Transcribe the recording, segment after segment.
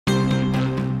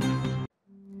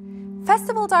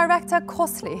Festival director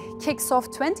Kosslick kicks off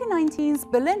 2019's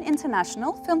Berlin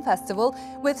International Film Festival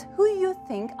with Who You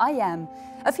Think I Am,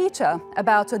 a feature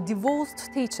about a divorced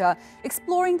teacher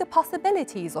exploring the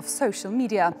possibilities of social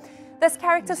media. This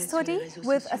character study,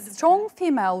 with a strong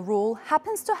female role,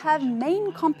 happens to have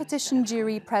main competition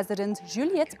jury president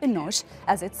Juliette Binoche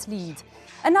as its lead.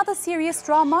 Another serious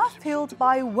drama fueled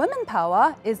by women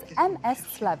power is MS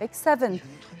Slavic 7.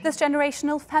 This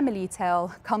generational family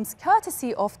tale comes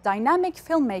courtesy of dynamic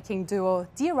filmmaking duo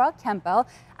Dieter Kosslick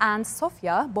and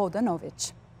Sofia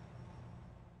Bogdanovic.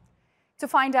 To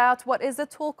find out what is the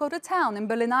talk of the town in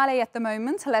Berlinale at the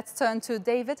moment, let's turn to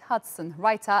David Hudson,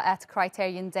 writer at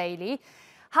Criterion Daily.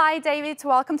 Hi David,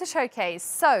 welcome to Showcase.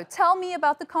 So tell me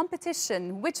about the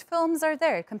competition. Which films are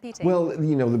there competing? Well,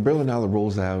 you know, the Berlinale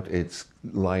rolls out its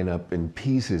lineup in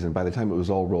pieces, and by the time it was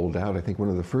all rolled out, I think one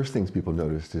of the first things people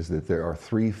noticed is that there are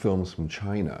 3 films from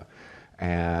China.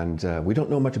 And we don't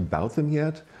know much about them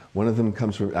yet. One of them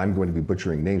comes from, I'm going to be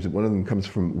butchering names, but one of them comes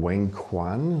from Wang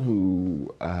Quan,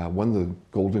 who won the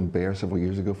Golden Bear several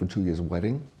years ago for Tu Ye's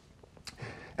Wedding.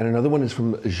 And another one is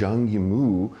from Zhang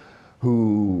Yimou,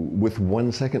 who, with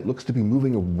 1 second, looks to be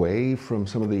moving away from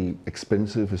some of the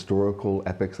expensive historical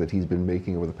epics that he's been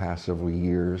making over the past several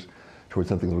years towards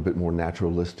something a little bit more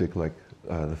naturalistic, like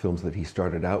the films that he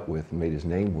started out with and made his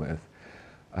name with.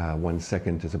 1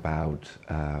 second is about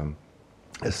a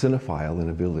cinephile in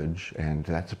a village, and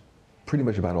that's pretty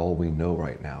much about all we know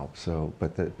right now. So,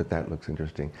 but that looks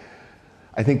interesting.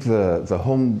 I think the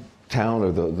hometown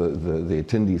or the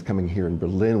attendees coming here in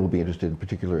Berlin will be interested in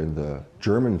particular in the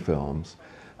German films.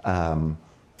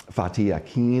 Fatih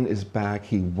Akin is back.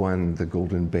 He won the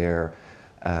Golden Bear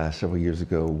several years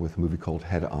ago with a movie called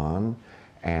Head On,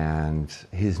 and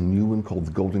his new one called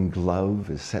The Golden Glove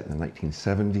is set in the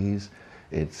 1970s.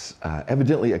 It's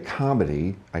evidently a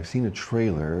comedy. I've seen a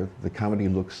trailer. The comedy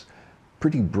looks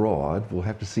pretty broad. We'll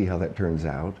have to see how that turns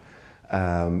out.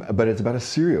 But it's about a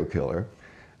serial killer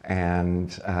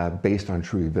and based on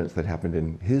true events that happened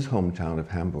in his hometown of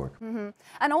Hamburg. Mm-hmm.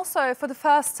 And also, for the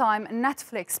first time, a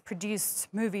Netflix-produced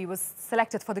movie was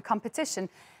selected for the competition.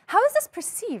 How is this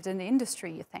perceived in the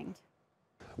industry, you think?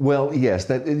 Well, yes,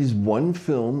 that it is one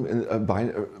film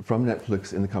from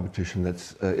Netflix in the competition.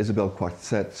 That's Isabel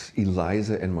Coixet's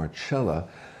Eliza and Marcella.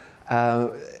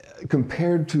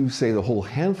 Compared to, say, the whole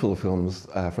handful of films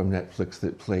from Netflix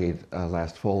that played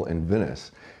last fall in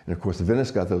Venice. And of course,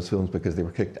 Venice got those films because they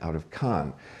were kicked out of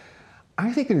Cannes.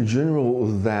 I think in general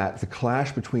that the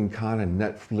clash between Cannes and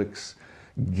Netflix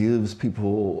gives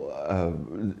people,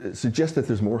 suggests that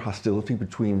there's more hostility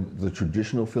between the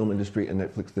traditional film industry and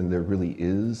Netflix than there really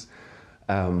is.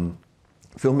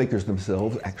 Filmmakers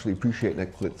themselves actually appreciate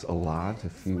Netflix a lot.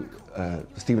 If you,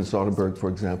 Steven Soderbergh, for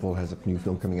example, has a new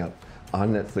film coming out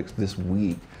on Netflix this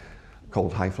week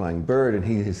called High Flying Bird, and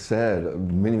he has said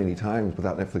many, many times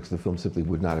without Netflix the film simply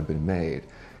would not have been made.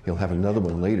 He'll have another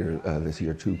one later this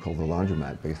year too called The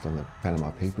Laundromat, based on the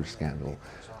Panama Papers scandal.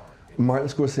 Martin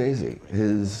Scorsese,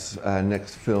 his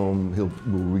next film, will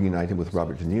reunite him with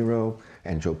Robert De Niro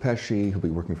and Joe Pesci. He'll be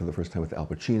working for the first time with Al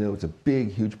Pacino. It's a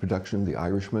big, huge production, The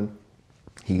Irishman.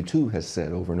 He too has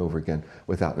said over and over again,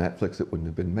 without Netflix it wouldn't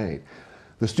have been made.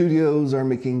 The studios are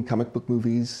making comic book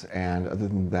movies, and other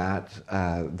than that,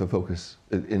 the focus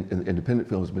in independent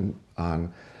film has been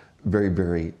on very,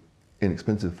 very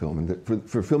inexpensive film. And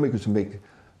for filmmakers to make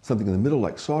something in the middle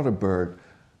like Soderbergh,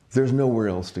 there's nowhere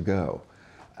else to go.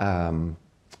 And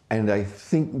I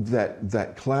think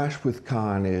that clash with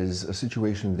Cannes is a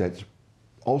situation that's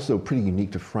also pretty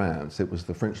unique to France. It was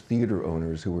the French theater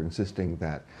owners who were insisting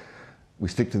that we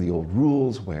stick to the old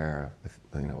rules where,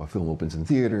 you know, a film opens in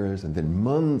theaters and then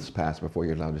months pass before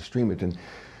you're allowed to stream it. And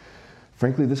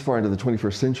frankly, this far into the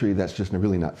 21st century, that's just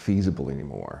really not feasible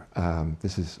anymore.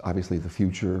 This is obviously the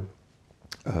future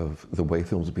of the way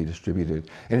films will be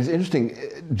distributed. And it's interesting,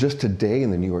 just today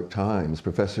in the New York Times,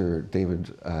 Professor David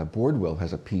Bordwell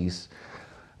has a piece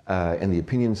in the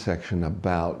opinion section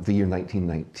about the year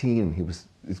 1919.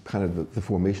 It's kind of the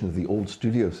formation of the old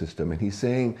studio system, and he's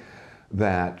saying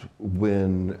that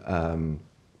when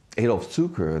Adolf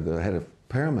Zucker, the head of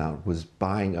Paramount, was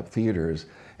buying up theaters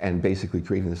and basically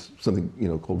creating this something, you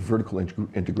know, called vertical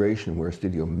integration, where a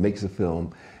studio makes a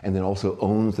film and then also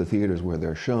owns the theaters where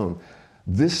they're shown.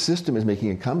 This system is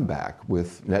making a comeback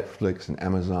with Netflix and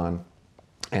Amazon,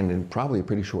 and in probably a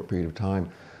pretty short period of time,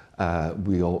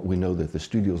 we know that the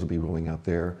studios will be rolling out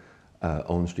their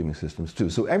own streaming systems too.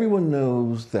 So everyone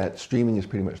knows that streaming is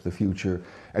pretty much the future.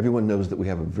 Everyone knows that we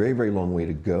have a very, very long way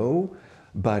to go.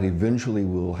 but eventually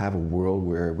we'll have a world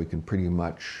where we can pretty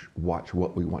much watch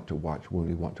what we want to watch when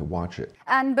we want to watch it.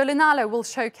 And Berlinale will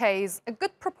showcase a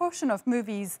good proportion of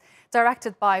movies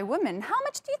directed by women. How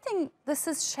much do you think this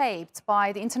is shaped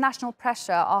by the international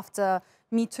pressure after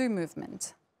Me Too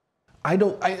movement? I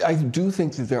do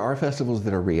think that there are festivals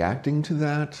that are reacting to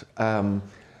that.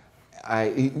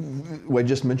 I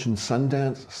just mentioned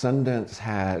Sundance. Sundance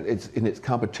had, in its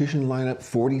competition lineup,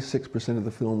 46% of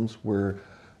the films were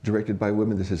directed by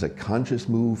women. This is a conscious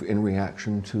move in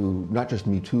reaction to not just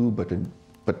Me Too,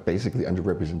 but basically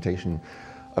underrepresentation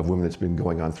of women that's been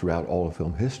going on throughout all of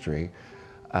film history.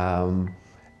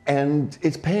 And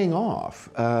it's paying off.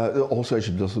 Also, I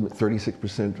should also admit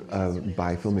 36%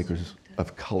 by filmmakers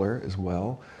of color as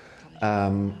well.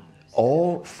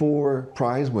 All 4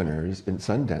 prize winners in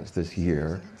Sundance this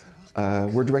year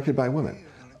were directed by women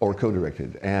or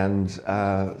co-directed. And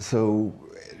so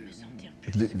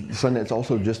Sundance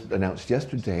also just announced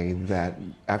yesterday that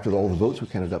after all the votes were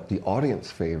counted up, the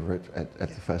audience favorite at the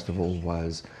festival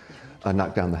was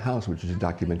Knock Down the House, which is a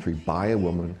documentary by a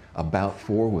woman about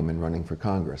 4 women running for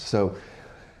Congress. So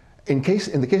in the case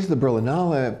of the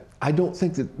Berlinale, I don't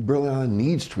think that Berlinale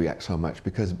needs to react so much,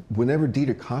 because whenever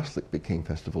Dieter Kosslick became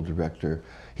festival director,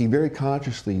 he very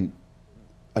consciously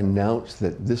announced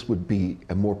that this would be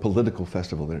a more political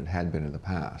festival than it had been in the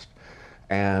past.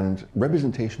 And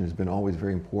representation has been always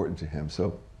very important to him.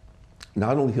 So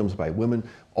not only films by women,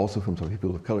 also films by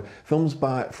people of color, films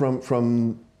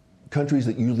from countries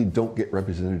that usually don't get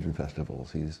represented in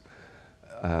festivals. He's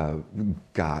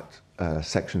got a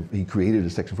section, he created a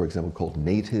section, for example, called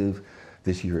Native.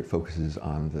 This year it focuses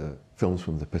on the films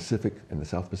from the Pacific and the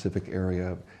South Pacific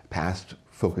area. Past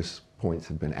focus points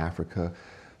have been Africa.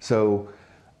 So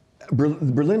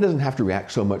Berlin doesn't have to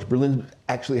react so much. Berlin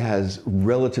actually has,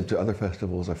 relative to other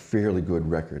festivals, a fairly good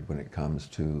record when it comes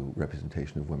to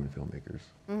representation of women filmmakers.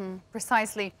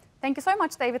 Precisely. Thank you so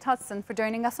much, David Hudson, for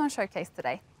joining us on Showcase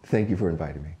today. Thank you for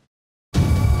inviting me.